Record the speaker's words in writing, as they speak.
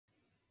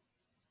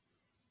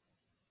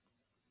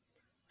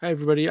Hi,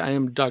 everybody. I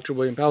am Dr.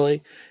 William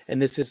Pelley, and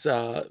this is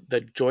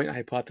the joint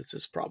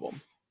hypothesis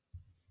problem.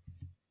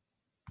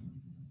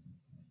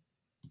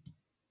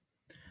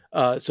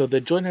 So the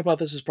joint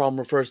hypothesis problem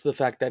refers to the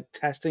fact that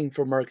testing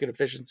for market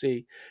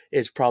efficiency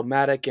is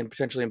problematic and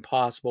potentially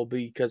impossible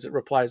because it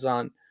relies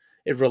on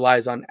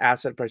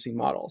asset pricing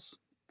models.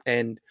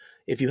 And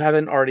if you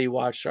haven't already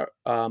watched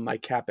my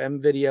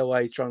CAPM video,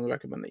 I strongly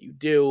recommend that you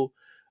do.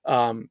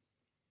 Um,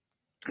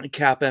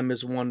 CAPM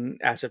is one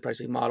asset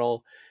pricing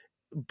model.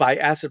 By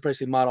asset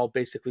pricing model,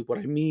 basically what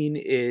I mean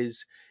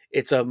is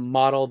it's a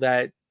model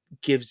that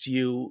gives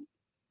you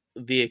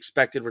the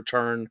expected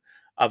return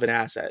of an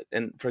asset,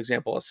 and for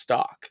example, a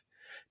stock.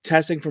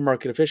 Testing for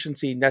market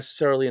efficiency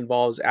necessarily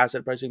involves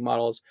asset pricing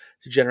models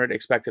to generate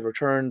expected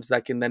returns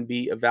that can then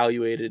be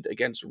evaluated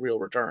against real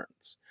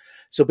returns.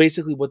 So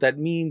basically, what that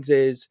means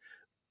is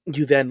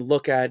you then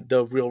look at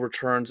the real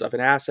returns of an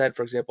asset,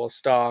 for example, a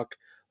stock,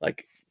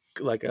 like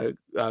a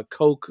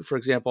Coke, for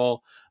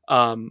example,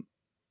 um,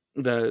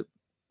 the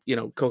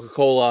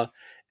Coca-Cola,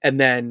 and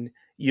then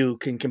you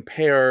can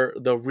compare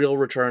the real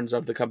returns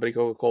of the company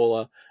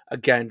Coca-Cola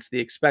against the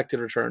expected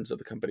returns of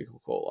the company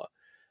Coca-Cola.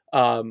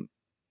 Um,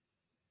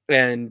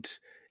 and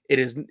it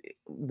is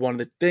one of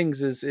the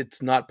things is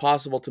it's not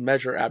possible to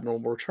measure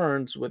abnormal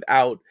returns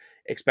without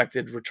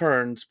expected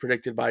returns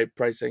predicted by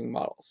pricing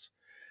models.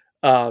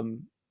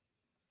 Um,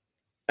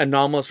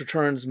 Anomalous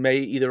returns may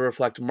either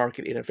reflect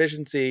market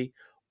inefficiency,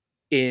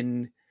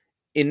 in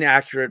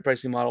inaccurate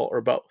pricing model, or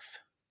both.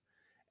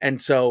 And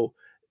so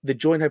the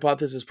joint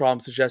hypothesis problem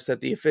suggests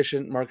that the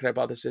efficient market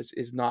hypothesis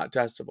is not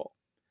testable.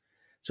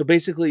 So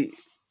basically,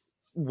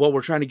 what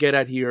we're trying to get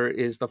at here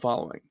is the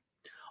following.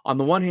 On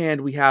the one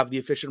hand, we have the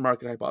efficient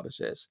market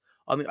hypothesis.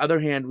 On the other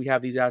hand, we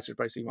have these asset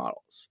pricing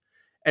models.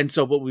 And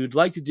so what we would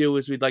like to do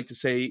is we'd like to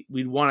say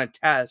we'd want to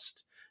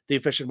test the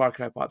efficient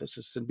market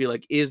hypothesis and be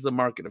like, is the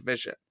market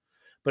efficient?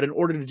 But in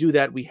order to do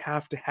that, we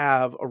have to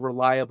have a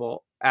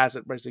reliable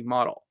asset pricing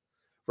model,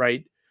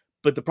 right?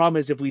 But the problem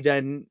is if we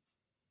then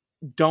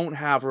don't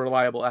have a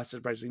reliable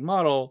asset pricing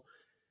model,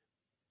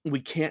 we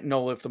can't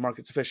know if the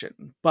market's efficient.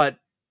 But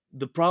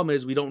the problem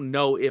is we don't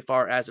know if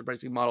our asset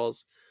pricing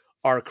models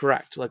are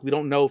correct. Like we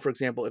don't know, for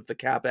example, if the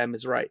CAPM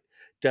is right.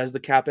 Does the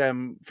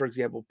CAPM, for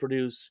example,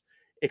 produce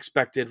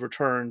expected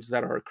returns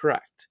that are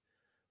correct?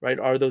 Right?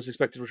 Are those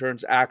expected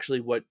returns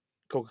actually what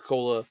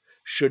Coca-Cola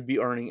should be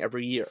earning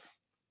every year?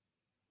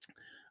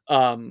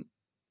 Um,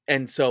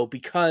 and so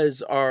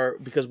because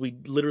we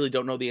literally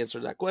don't know the answer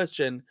to that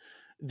question,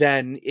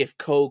 then if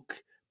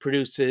Coke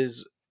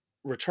produces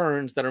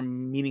returns that are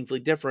meaningfully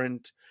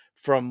different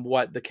from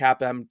what the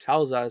CAPM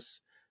tells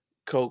us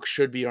Coke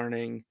should be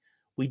earning,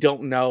 we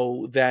don't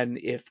know then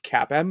if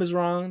CAPM is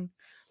wrong,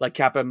 like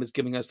CAPM is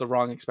giving us the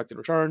wrong expected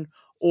return,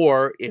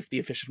 or if the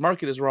efficient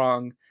market is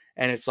wrong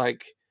and it's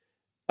like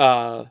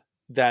uh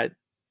that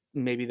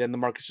maybe then the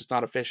market's just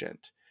not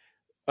efficient.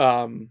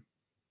 Um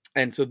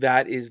and so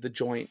that is the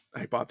joint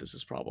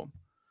hypothesis problem.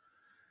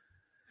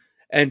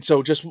 And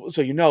so, just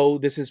so you know,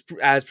 this is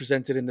as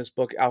presented in this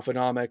book,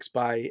 Alphanomics,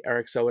 by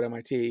Eric So at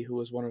MIT, who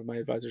was one of my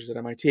advisors at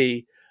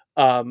MIT.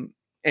 Um,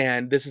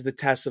 and this is the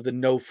test of the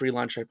no free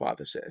lunch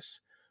hypothesis,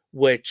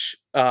 which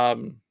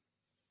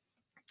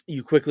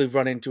you quickly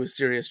run into a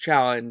serious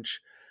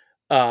challenge.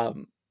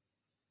 Um,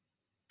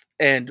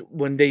 and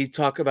when they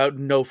talk about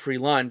no free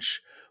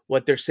lunch,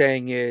 what they're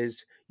saying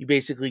is you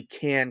basically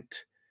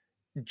can't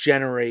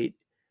generate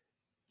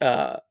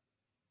uh,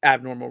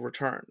 abnormal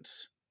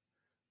returns,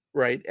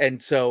 right?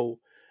 And so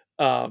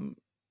um,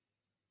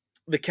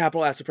 the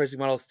capital asset pricing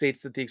model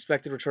states that the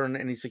expected return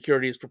on any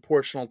security is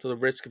proportional to the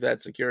risk of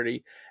that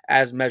security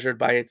as measured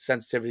by its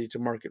sensitivity to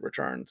market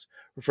returns,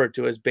 referred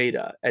to as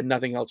beta, and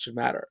nothing else should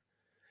matter.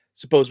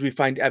 Suppose we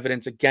find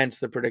evidence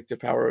against the predictive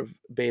power of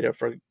beta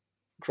for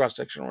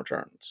cross-sectional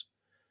returns.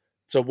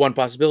 So one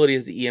possibility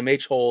is the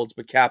EMH holds,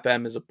 but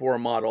CAPM is a poor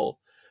model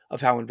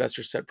of how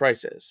investors set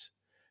prices.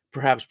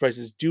 Perhaps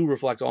prices do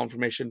reflect all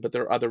information, but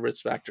there are other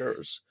risk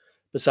factors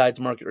besides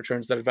market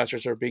returns that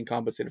investors are being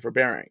compensated for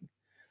bearing.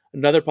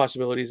 Another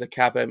possibility is that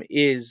CAPM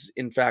is,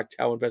 in fact,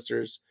 how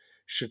investors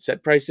should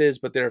set prices,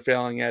 but they're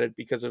failing at it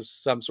because of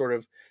some sort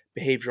of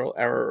behavioral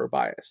error or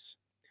bias.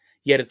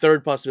 Yet a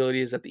third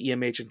possibility is that the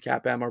EMH and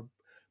CAPM are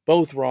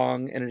both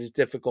wrong, and it is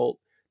difficult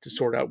to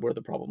sort out where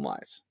the problem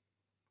lies.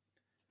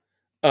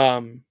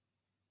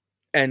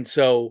 And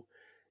so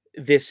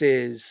this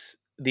is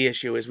the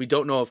issue: is we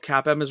don't know if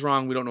CAPM is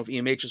wrong, we don't know if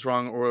EMH is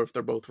wrong, or if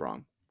they're both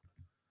wrong.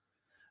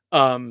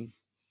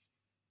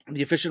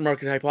 The efficient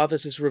market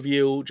hypothesis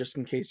review, just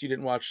in case you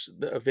didn't watch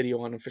a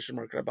video on efficient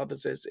market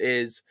hypothesis,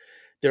 is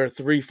there are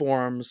three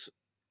forms.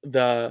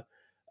 The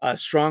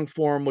strong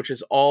form, which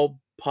is all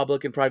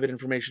public and private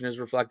information is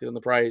reflected in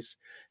the price.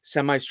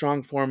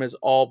 Semi-strong form is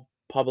all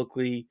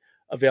publicly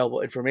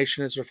available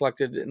information is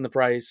reflected in the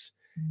price.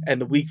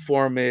 And the weak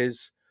form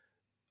is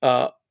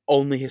uh,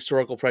 only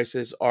historical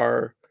prices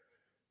are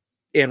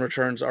and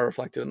returns are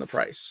reflected in the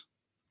price.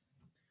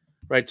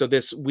 Right. So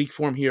this weak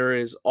form here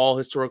is all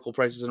historical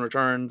prices and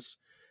returns.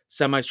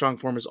 Semi-strong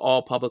form is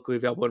all publicly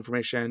available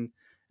information,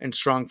 and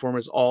strong form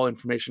is all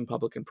information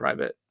public and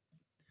private.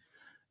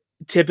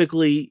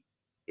 Typically,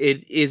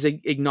 it is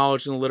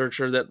acknowledged in the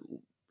literature that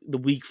the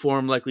weak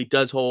form likely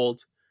does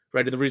hold,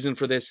 right? And the reason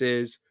for this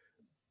is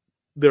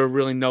there are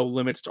really no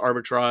limits to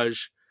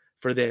arbitrage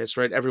for this,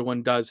 right?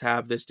 Everyone does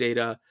have this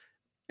data,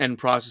 and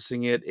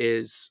processing it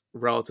is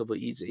relatively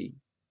easy.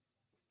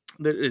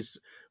 That is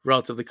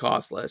relatively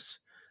costless.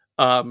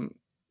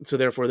 So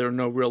therefore, there are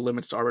no real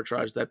limits to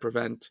arbitrage that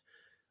prevent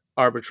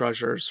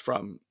arbitrageurs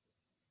from,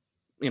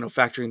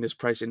 factoring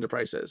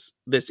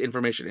this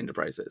information into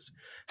prices.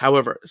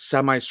 However,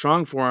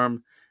 semi-strong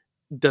form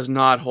does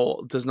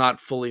not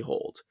fully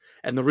hold.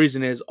 And the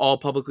reason is all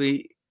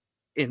publicly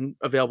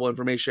available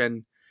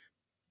information,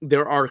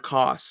 there are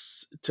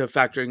costs to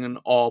factoring in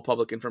all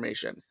public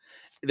information.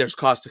 There's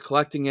cost to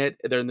collecting it,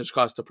 then there's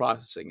cost to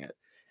processing it.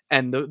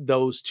 And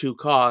those two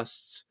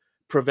costs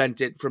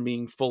prevent it from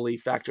being fully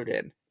factored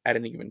in at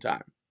any given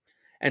time.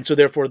 And so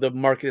therefore the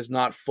market is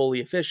not fully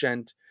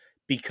efficient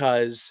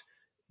because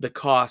the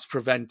costs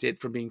prevent it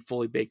from being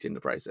fully baked into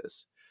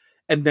prices.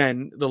 And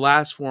then the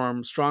last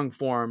form, strong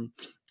form,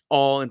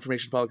 all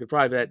information public and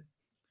private,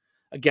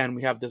 again,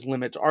 we have this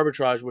limit to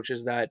arbitrage, which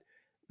is that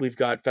we've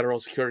got federal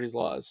securities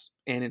laws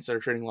and insider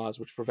trading laws,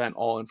 which prevent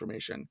all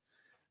information,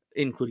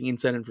 including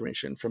inside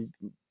information, from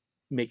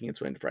making its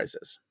way into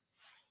prices.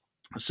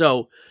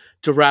 So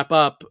to wrap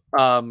up,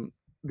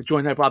 the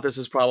joint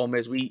hypothesis problem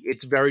is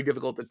it's very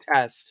difficult to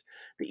test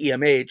the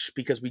EMH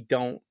because we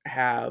don't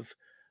have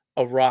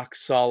a rock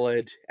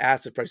solid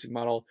asset pricing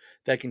model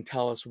that can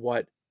tell us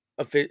what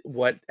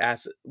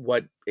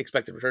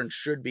expected return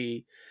should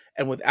be.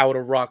 And without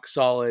a rock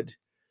solid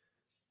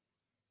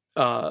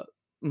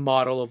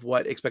model of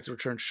what expected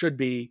return should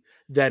be,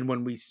 then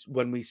when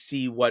we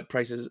see what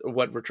prices or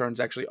what returns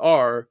actually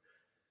are,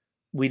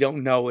 we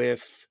don't know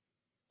if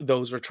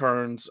those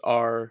returns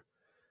are,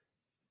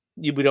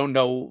 we don't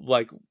know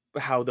like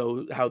how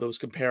those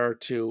compare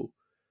to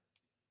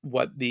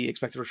what the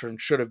expected return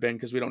should have been,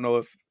 because we don't know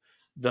if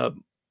the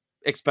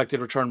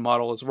expected return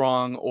model is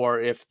wrong, or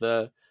if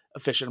the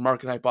efficient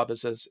market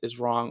hypothesis is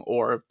wrong,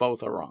 or if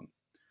both are wrong.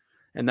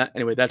 And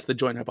that's the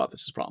joint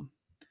hypothesis problem.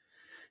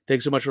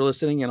 Thanks so much for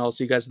listening, and I'll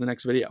see you guys in the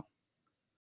next video.